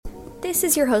This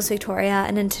is your host, Victoria,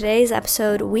 and in today's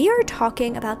episode, we are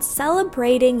talking about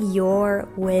celebrating your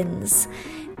wins.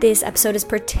 This episode is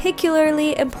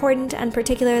particularly important and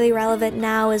particularly relevant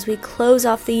now as we close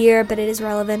off the year, but it is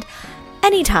relevant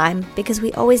anytime because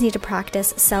we always need to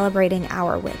practice celebrating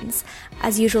our wins.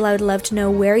 As usual, I would love to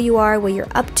know where you are, what you're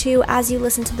up to as you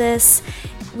listen to this.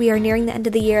 We are nearing the end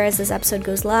of the year as this episode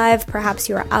goes live. Perhaps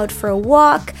you are out for a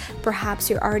walk. Perhaps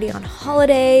you're already on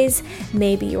holidays.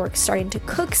 Maybe you're starting to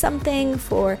cook something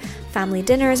for family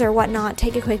dinners or whatnot.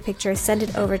 Take a quick picture, send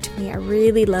it over to me. I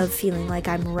really love feeling like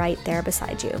I'm right there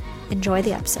beside you. Enjoy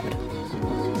the episode.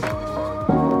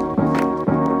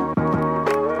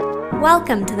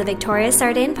 Welcome to the Victoria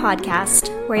Sardane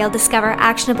podcast, where you'll discover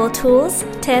actionable tools,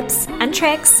 tips, and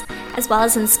tricks, as well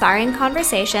as inspiring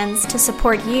conversations to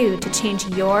support you to change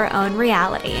your own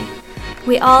reality.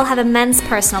 We all have immense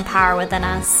personal power within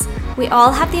us. We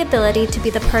all have the ability to be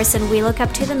the person we look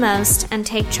up to the most and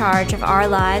take charge of our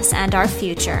lives and our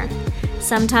future.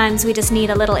 Sometimes we just need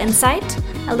a little insight,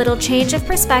 a little change of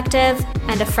perspective,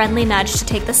 and a friendly nudge to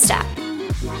take the step.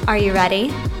 Are you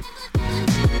ready?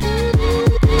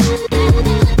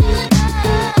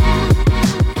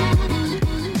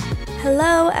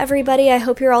 Hello everybody, I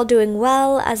hope you're all doing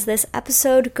well. As this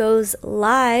episode goes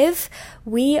live,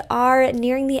 we are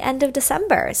nearing the end of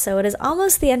December, so it is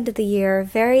almost the end of the year.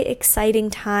 Very exciting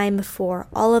time for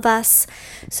all of us.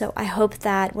 So I hope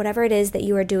that whatever it is that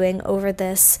you are doing over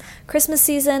this Christmas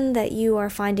season, that you are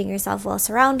finding yourself well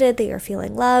surrounded, that you're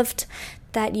feeling loved,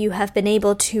 that you have been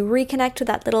able to reconnect with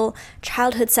that little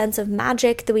childhood sense of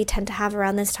magic that we tend to have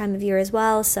around this time of year as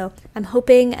well. So I'm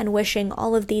hoping and wishing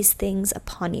all of these things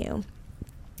upon you.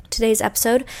 Today's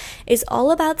episode is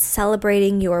all about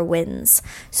celebrating your wins.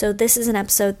 So this is an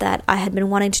episode that I had been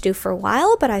wanting to do for a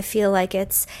while, but I feel like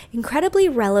it's incredibly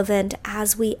relevant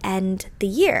as we end the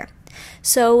year.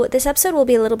 So this episode will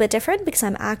be a little bit different because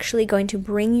I'm actually going to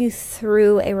bring you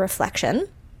through a reflection.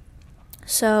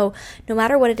 So no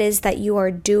matter what it is that you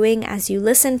are doing as you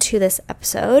listen to this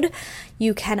episode,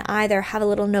 you can either have a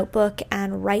little notebook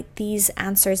and write these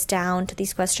answers down to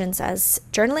these questions as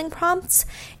journaling prompts.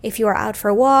 If you are out for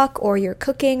a walk or you're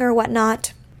cooking or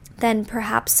whatnot, then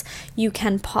perhaps you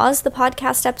can pause the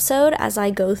podcast episode as I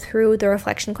go through the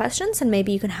reflection questions and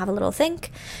maybe you can have a little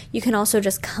think. You can also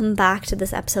just come back to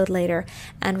this episode later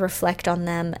and reflect on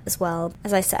them as well.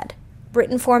 As I said,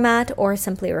 written format or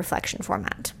simply reflection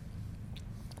format.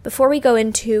 Before we go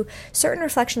into certain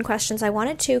reflection questions, I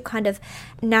wanted to kind of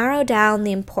narrow down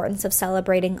the importance of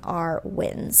celebrating our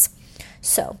wins.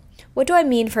 So, what do I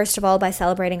mean, first of all, by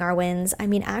celebrating our wins? I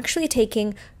mean actually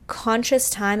taking conscious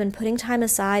time and putting time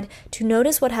aside to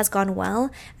notice what has gone well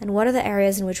and what are the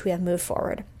areas in which we have moved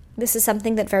forward. This is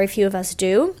something that very few of us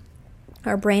do.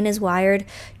 Our brain is wired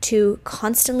to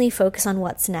constantly focus on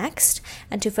what's next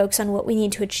and to focus on what we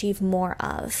need to achieve more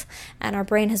of. And our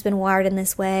brain has been wired in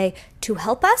this way to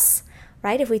help us,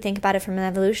 right? If we think about it from an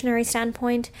evolutionary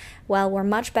standpoint, well, we're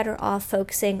much better off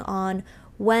focusing on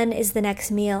when is the next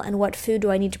meal and what food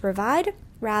do I need to provide,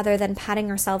 rather than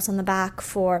patting ourselves on the back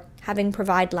for having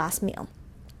provided last meal.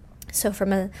 So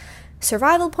from a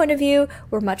survival point of view,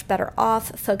 we're much better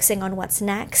off focusing on what's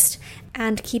next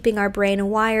and keeping our brain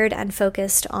wired and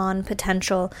focused on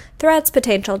potential threats,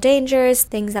 potential dangers,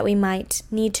 things that we might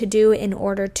need to do in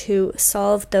order to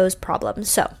solve those problems.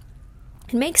 So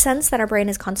it makes sense that our brain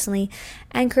is constantly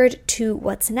anchored to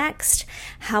what's next.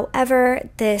 However,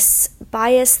 this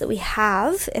bias that we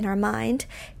have in our mind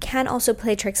can also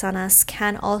play tricks on us,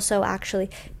 can also actually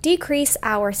decrease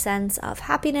our sense of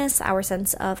happiness, our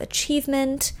sense of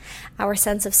achievement, our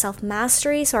sense of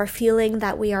self-mastery, so our feeling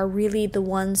that we are really the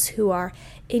ones who are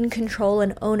in control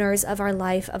and owners of our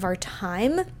life, of our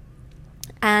time.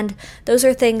 And those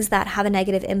are things that have a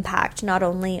negative impact not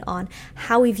only on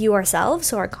how we view ourselves,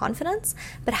 so our confidence,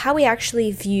 but how we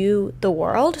actually view the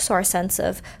world, so our sense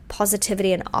of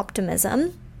positivity and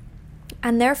optimism.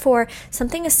 And therefore,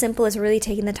 something as simple as really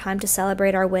taking the time to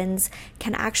celebrate our wins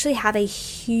can actually have a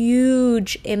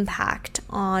huge impact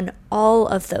on all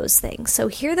of those things. So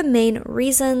here are the main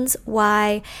reasons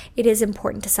why it is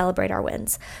important to celebrate our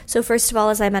wins. So first of all,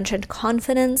 as I mentioned,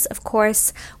 confidence. Of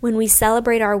course, when we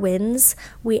celebrate our wins,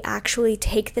 we actually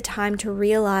take the time to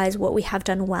realize what we have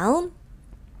done well.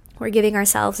 We're giving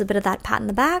ourselves a bit of that pat in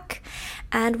the back,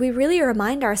 and we really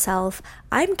remind ourselves,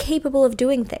 I'm capable of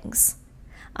doing things.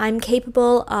 I'm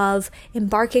capable of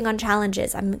embarking on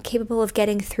challenges. I'm capable of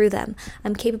getting through them.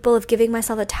 I'm capable of giving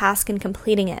myself a task and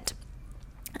completing it.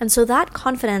 And so that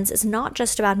confidence is not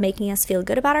just about making us feel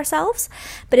good about ourselves,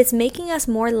 but it's making us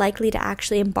more likely to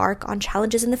actually embark on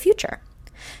challenges in the future.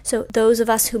 So those of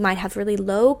us who might have really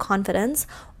low confidence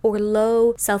or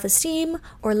low self-esteem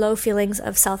or low feelings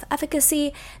of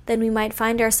self-efficacy, then we might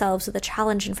find ourselves with a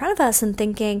challenge in front of us and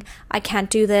thinking, I can't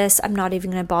do this, I'm not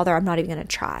even going to bother, I'm not even going to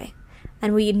try.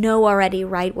 And we know already,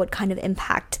 right, what kind of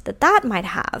impact that might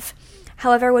have.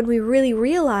 However, when we really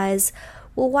realize,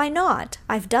 well, why not?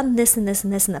 I've done this and this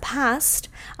and this in the past.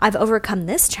 I've overcome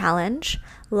this challenge.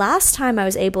 Last time I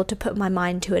was able to put my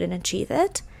mind to it and achieve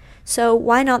it. So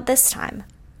why not this time?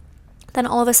 Then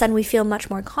all of a sudden we feel much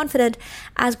more confident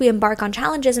as we embark on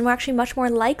challenges, and we're actually much more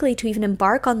likely to even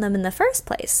embark on them in the first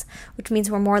place, which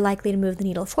means we're more likely to move the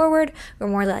needle forward, we're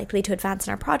more likely to advance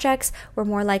in our projects, we're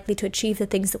more likely to achieve the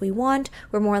things that we want,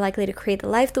 we're more likely to create the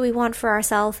life that we want for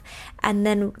ourselves, and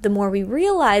then the more we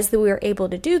realize that we are able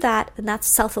to do that, then that's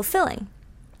self-fulfilling.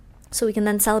 So we can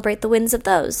then celebrate the wins of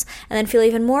those and then feel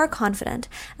even more confident.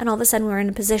 And all of a sudden we're in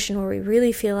a position where we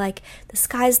really feel like the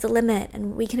sky's the limit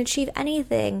and we can achieve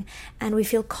anything. And we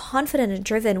feel confident and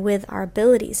driven with our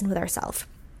abilities and with ourselves.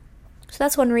 So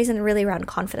that's one reason really around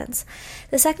confidence.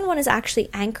 The second one is actually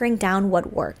anchoring down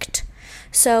what worked.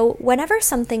 So whenever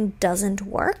something doesn't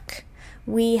work,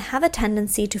 we have a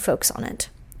tendency to focus on it.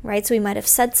 Right? So we might have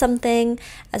said something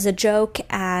as a joke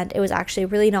and it was actually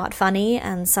really not funny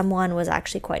and someone was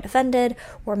actually quite offended,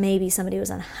 or maybe somebody was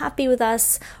unhappy with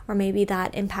us, or maybe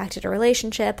that impacted a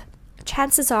relationship.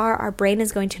 Chances are our brain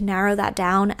is going to narrow that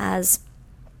down as,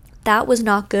 that was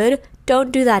not good,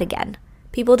 don't do that again.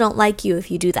 People don't like you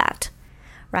if you do that,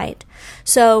 right?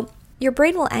 So your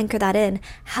brain will anchor that in.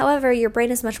 However, your brain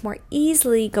is much more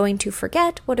easily going to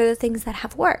forget what are the things that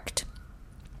have worked.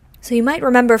 So you might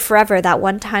remember forever that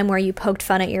one time where you poked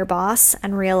fun at your boss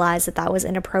and realized that that was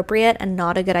inappropriate and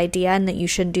not a good idea and that you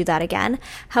shouldn't do that again.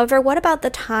 However, what about the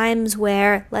times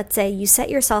where, let's say, you set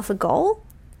yourself a goal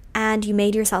and you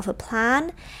made yourself a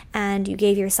plan and you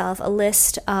gave yourself a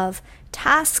list of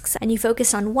tasks and you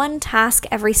focused on one task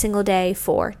every single day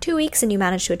for 2 weeks and you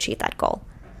managed to achieve that goal?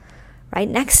 Right?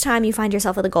 Next time you find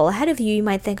yourself with a goal ahead of you, you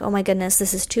might think, oh my goodness,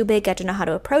 this is too big, I don't know how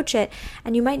to approach it.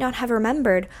 And you might not have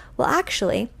remembered, well,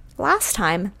 actually, last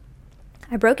time,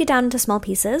 I broke it down into small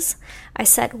pieces. I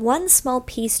set one small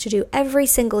piece to do every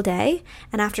single day,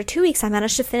 and after 2 weeks, I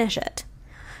managed to finish it.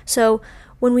 So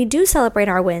when we do celebrate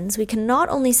our wins, we can not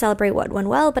only celebrate what went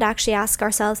well, but actually ask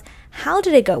ourselves, how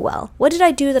did it go well? What did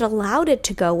I do that allowed it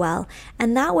to go well?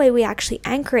 And that way we actually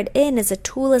anchor it in as a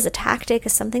tool, as a tactic,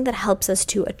 as something that helps us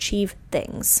to achieve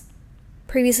things.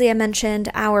 Previously, I mentioned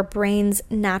our brain's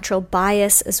natural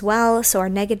bias as well. So our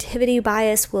negativity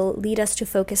bias will lead us to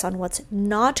focus on what's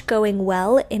not going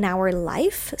well in our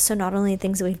life. So not only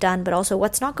things that we've done, but also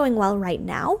what's not going well right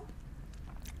now.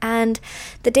 And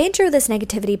the danger of this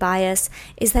negativity bias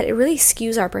is that it really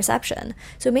skews our perception.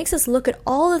 So it makes us look at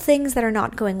all the things that are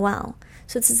not going well.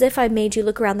 So it's as if I made you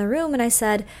look around the room and I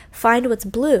said, find what's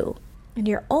blue. And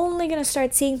you're only going to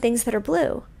start seeing things that are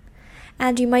blue.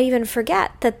 And you might even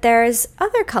forget that there's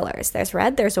other colors. There's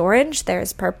red, there's orange,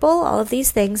 there's purple, all of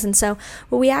these things. And so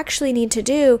what we actually need to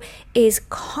do is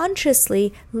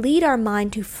consciously lead our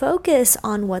mind to focus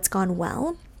on what's gone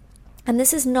well. And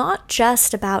this is not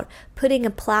just about putting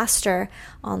a plaster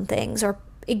on things or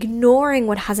ignoring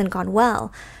what hasn't gone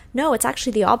well. No, it's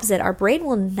actually the opposite. Our brain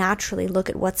will naturally look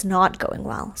at what's not going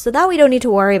well. So that we don't need to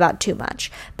worry about too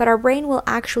much. But our brain will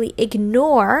actually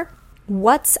ignore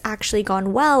what's actually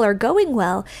gone well or going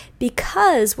well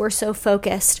because we're so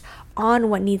focused on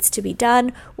what needs to be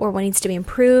done or what needs to be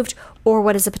improved or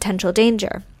what is a potential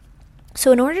danger.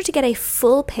 So in order to get a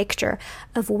full picture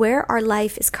of where our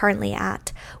life is currently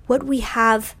at, what we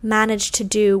have managed to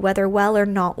do, whether well or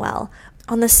not well,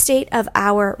 on the state of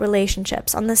our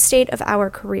relationships, on the state of our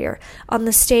career, on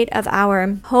the state of our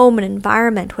home and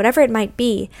environment, whatever it might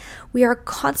be, we are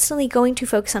constantly going to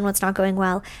focus on what's not going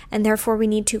well, and therefore we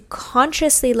need to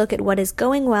consciously look at what is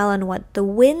going well and what the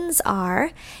wins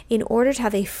are in order to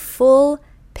have a full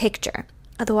picture.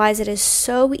 Otherwise, it is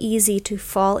so easy to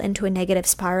fall into a negative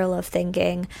spiral of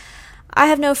thinking, I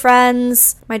have no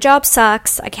friends, my job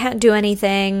sucks, I can't do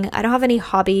anything, I don't have any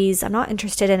hobbies, I'm not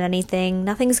interested in anything,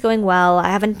 nothing's going well, I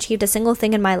haven't achieved a single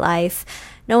thing in my life,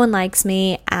 no one likes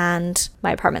me, and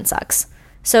my apartment sucks.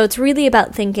 So it's really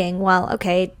about thinking, well,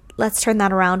 okay, let's turn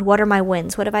that around. What are my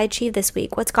wins? What have I achieved this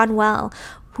week? What's gone well?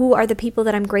 Who are the people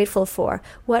that I'm grateful for?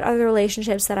 What are the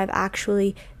relationships that I've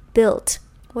actually built?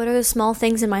 What are the small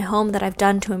things in my home that I've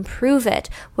done to improve it?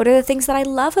 What are the things that I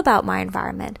love about my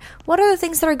environment? What are the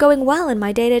things that are going well in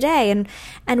my day-to-day?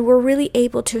 And we're really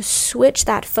able to switch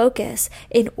that focus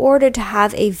in order to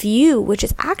have a view which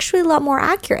is actually a lot more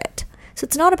accurate. So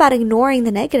it's not about ignoring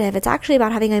the negative. It's actually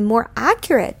about having a more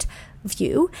accurate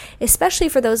view, especially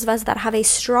for those of us that have a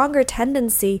stronger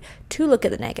tendency to look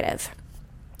at the negative.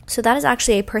 So that is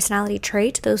actually a personality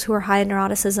trait. Those who are high in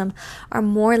neuroticism are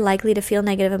more likely to feel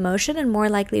negative emotion and more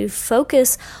likely to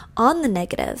focus on the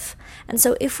negative. And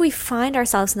so if we find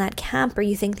ourselves in that camp, or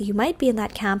you think that you might be in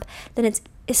that camp, then it's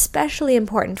especially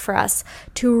important for us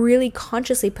to really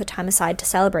consciously put time aside to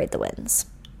celebrate the wins.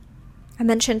 I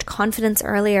mentioned confidence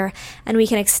earlier, and we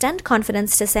can extend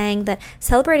confidence to saying that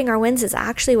celebrating our wins is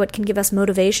actually what can give us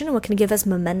motivation and what can give us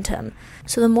momentum.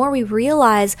 So the more we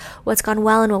realize what's gone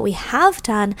well and what we have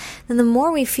done, then the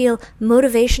more we feel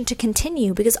motivation to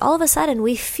continue, because all of a sudden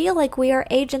we feel like we are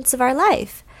agents of our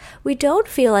life. We don't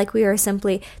feel like we are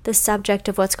simply the subject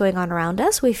of what's going on around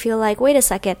us. We feel like, wait a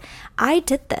second, I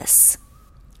did this.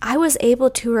 I was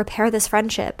able to repair this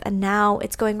friendship and now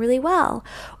it's going really well.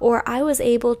 Or I was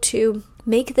able to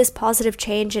make this positive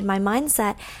change in my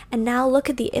mindset and now look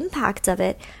at the impacts of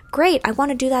it. Great, I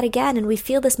want to do that again. And we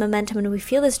feel this momentum and we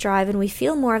feel this drive and we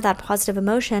feel more of that positive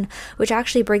emotion, which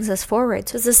actually brings us forward.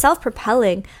 So it's a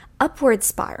self-propelling upward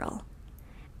spiral.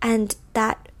 And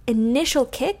that initial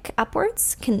kick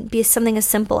upwards can be something as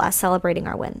simple as celebrating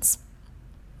our wins.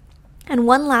 And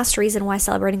one last reason why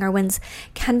celebrating our wins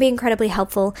can be incredibly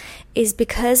helpful is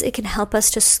because it can help us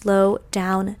to slow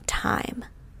down time.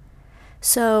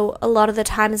 So a lot of the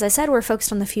time, as I said, we're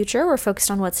focused on the future, we're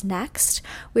focused on what's next,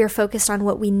 we are focused on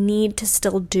what we need to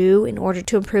still do in order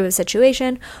to improve a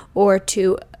situation or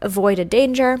to avoid a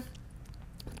danger.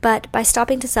 But by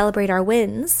stopping to celebrate our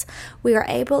wins, we are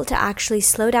able to actually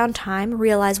slow down time,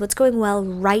 realize what's going well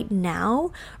right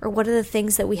now, or what are the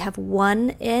things that we have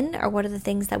won in, or what are the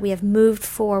things that we have moved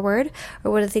forward,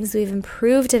 or what are the things we've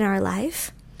improved in our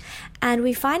life. And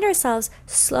we find ourselves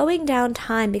slowing down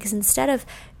time because instead of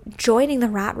joining the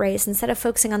rat race, instead of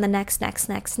focusing on the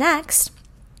next,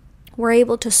 we're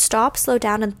able to stop, slow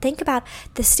down, and think about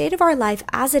the state of our life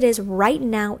as it is right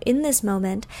now in this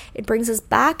moment. It brings us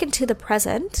back into the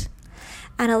present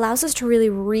and allows us to really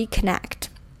reconnect.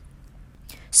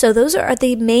 So those are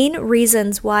the main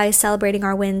reasons why celebrating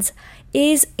our wins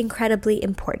is incredibly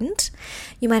important.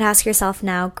 You might ask yourself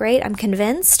now, great, I'm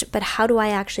convinced, but how do I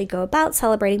actually go about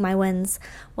celebrating my wins?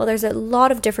 Well, there's a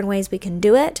lot of different ways we can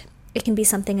do it. It can be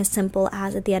something as simple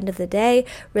as at the end of the day,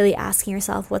 really asking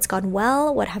yourself what's gone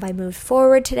well, what have I moved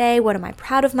forward today, what am I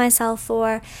proud of myself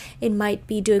for? It might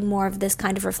be doing more of this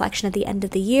kind of reflection at the end of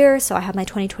the year. So I have my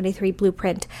 2023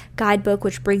 Blueprint guidebook,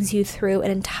 which brings you through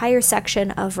an entire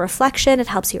section of reflection. It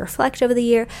helps you reflect over the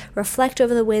year, reflect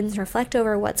over the wins, reflect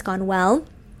over what's gone well,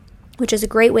 which is a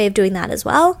great way of doing that as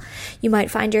well. You might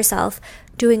find yourself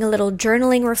doing a little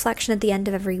journaling reflection at the end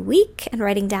of every week and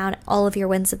writing down all of your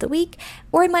wins of the week.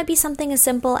 Or it might be something as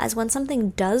simple as when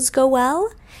something does go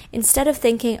well, instead of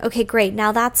thinking, okay, great,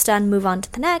 now that's done, move on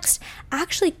to the next,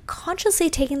 actually consciously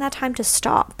taking that time to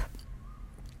stop.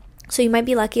 So you might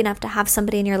be lucky enough to have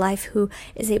somebody in your life who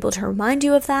is able to remind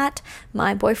you of that.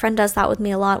 My boyfriend does that with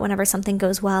me a lot whenever something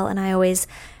goes well, and I always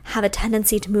have a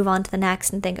tendency to move on to the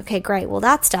next and think, okay, great, well,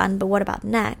 that's done, but what about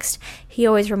next? He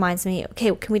always reminds me,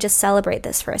 okay, can we just celebrate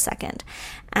this for a second?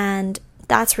 And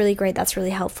that's really great. That's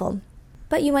really helpful.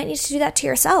 But you might need to do that to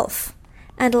yourself.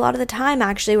 And a lot of the time,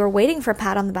 actually, we're waiting for a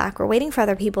pat on the back. We're waiting for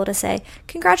other people to say,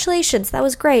 congratulations, that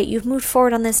was great. You've moved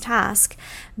forward on this task.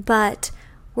 But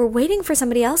we're waiting for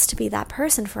somebody else to be that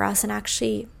person for us, and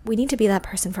actually, we need to be that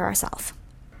person for ourselves.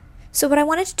 So what I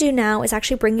wanted to do now is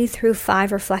actually bring you through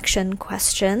 5 reflection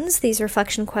questions. These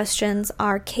reflection questions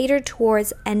are catered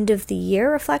towards end of the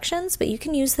year reflections, but you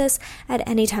can use this at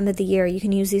any time of the year. You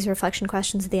can use these reflection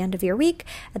questions at the end of your week,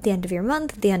 at the end of your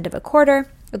month, at the end of a quarter,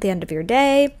 at the end of your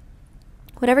day,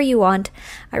 whatever you want.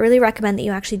 I really recommend that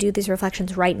you actually do these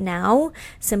reflections right now,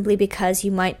 simply because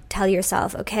you might tell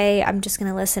yourself, okay, I'm just going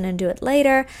to listen and do it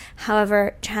later.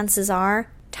 However, chances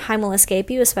are time will escape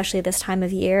you, especially this time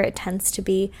of year. It tends to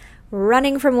be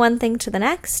running from one thing to the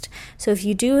next. So if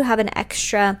you do have an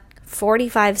extra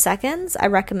 45 seconds, I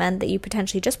recommend that you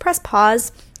potentially just press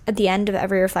pause at the end of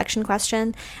every reflection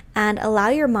question and allow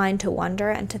your mind to wander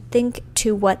and to think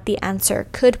to what the answer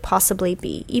could possibly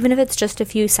be, even if it's just a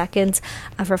few seconds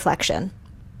of reflection.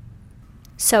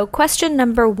 So question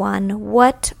number 1,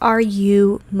 what are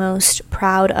you most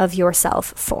proud of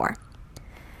yourself for?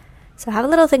 So have a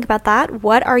little think about that.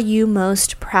 What are you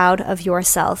most proud of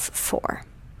yourself for?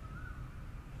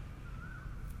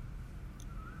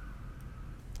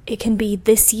 It can be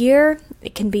this year,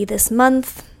 it can be this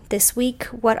month, this week.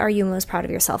 What are you most proud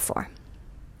of yourself for?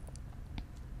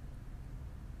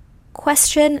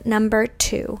 Question number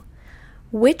 2.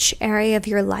 Which area of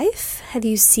your life have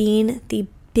you seen the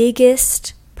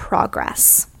biggest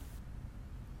progress?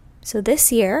 So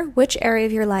this year, which area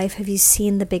of your life have you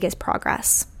seen the biggest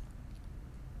progress?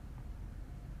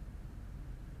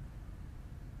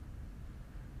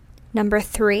 Number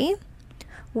 3,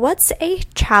 what's a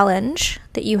challenge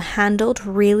that you handled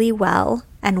really well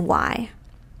and why?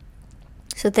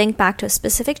 So think back to a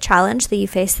specific challenge that you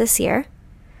faced this year.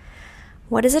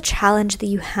 What is a challenge that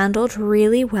you handled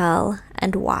really well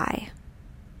and why?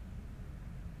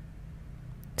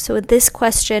 So with this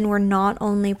question, we're not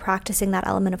only practicing that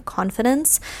element of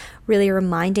confidence, really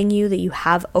reminding you that you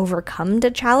have overcome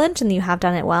the challenge and that you have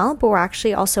done it well, but we're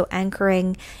actually also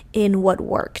anchoring in what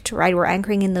worked, right? We're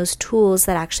anchoring in those tools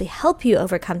that actually help you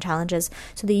overcome challenges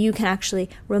so that you can actually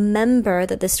remember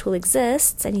that this tool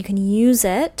exists and you can use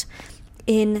it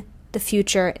in the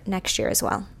future next year as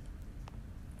well.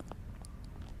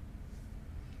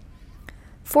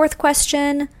 4th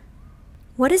question,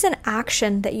 what is an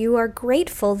action that you are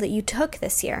grateful that you took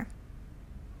this year?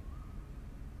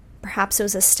 Perhaps it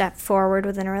was a step forward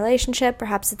within a relationship,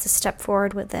 perhaps it's a step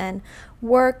forward within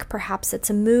work, perhaps it's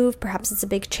a move, perhaps it's a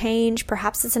big change,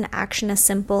 perhaps it's an action as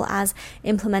simple as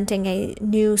implementing a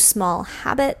new small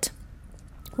habit.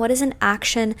 What is an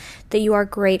action that you are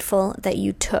grateful that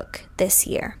you took this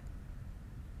year?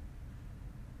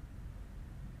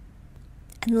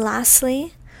 And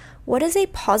lastly, what is a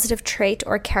positive trait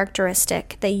or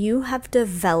characteristic that you have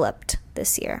developed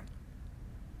this year?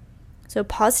 So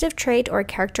positive trait or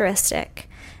characteristic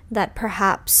that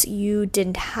perhaps you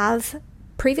didn't have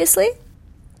previously,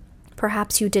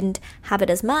 perhaps you didn't have it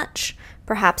as much,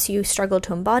 perhaps you struggled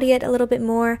to embody it a little bit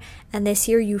more, and this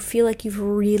year you feel like you've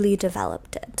really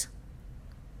developed it.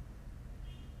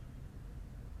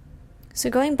 So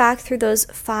going back through those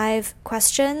 5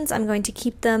 questions, I'm going to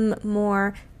keep them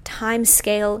more time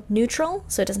scale neutral,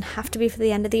 so it doesn't have to be for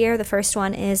the end of the year. The first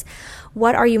one is,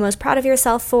 what are you most proud of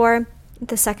yourself for?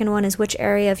 The second one is, which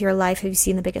area of your life have you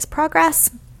seen the biggest progress?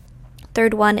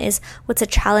 Third one is, what's a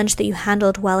challenge that you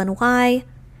handled well and why?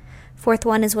 4th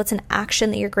one is, what's an action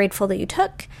that you're grateful that you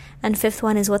took? And 5th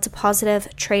one is, what's a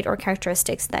positive trait or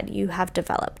characteristics that you have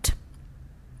developed?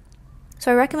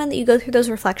 So I recommend that you go through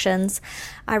those reflections.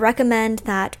 I recommend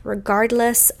that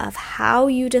regardless of how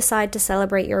you decide to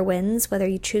celebrate your wins, whether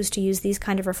you choose to use these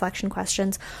kind of reflection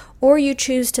questions or you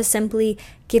choose to simply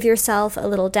give yourself a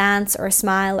little dance or a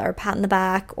smile or a pat on the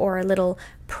back or a little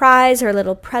prize or a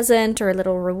little present or a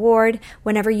little reward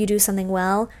whenever you do something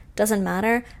well, doesn't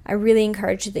matter. I really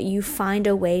encourage that you find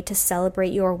a way to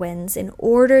celebrate your wins in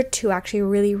order to actually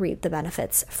really reap the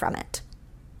benefits from it.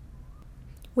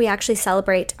 We actually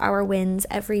celebrate our wins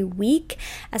every week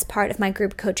as part of my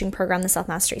group coaching program, the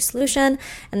Self-Mastery Solution.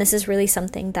 And this is really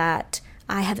something that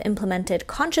I have implemented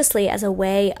consciously as a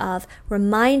way of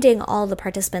reminding all the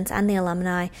participants and the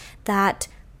alumni that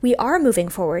we are moving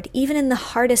forward. Even in the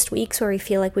hardest weeks where we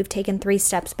feel like we've taken 3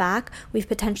 steps back, we've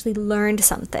potentially learned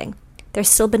something. There's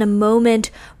still been a moment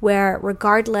where,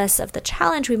 regardless of the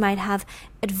challenge, we might have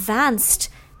advanced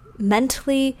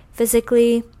mentally,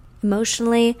 physically,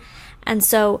 emotionally. And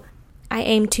so I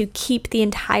aim to keep the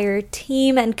entire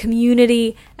team and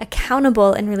community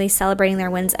accountable and really celebrating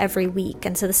their wins every week.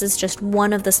 And so this is just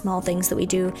one of the small things that we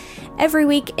do every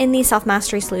week in the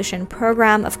Self-Mastery Solution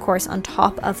program, of course, on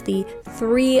top of the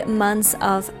 3 months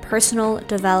of personal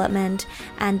development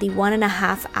and the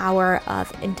 1.5 hour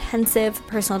of intensive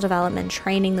personal development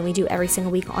training that we do every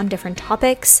single week on different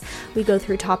topics. We go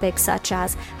through topics such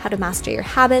as how to master your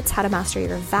habits, how to master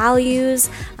your values,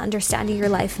 understanding your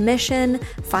life mission,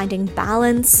 finding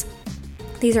balance.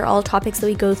 These are all topics that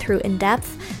we go through in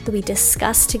depth, that we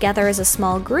discuss together as a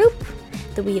small group,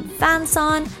 that we advance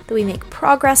on, that we make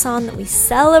progress on, that we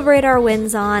celebrate our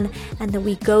wins on, and that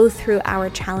we go through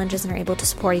our challenges and are able to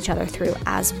support each other through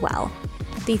as well.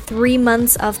 The 3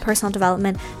 months of personal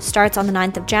development starts on the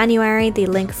 9th of January. The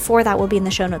link for that will be in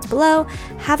the show notes below.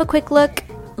 Have a quick look.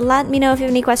 Let me know if you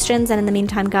have any questions. And in the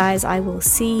meantime, guys, I will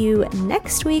see you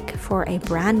next week for a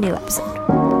brand new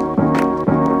episode.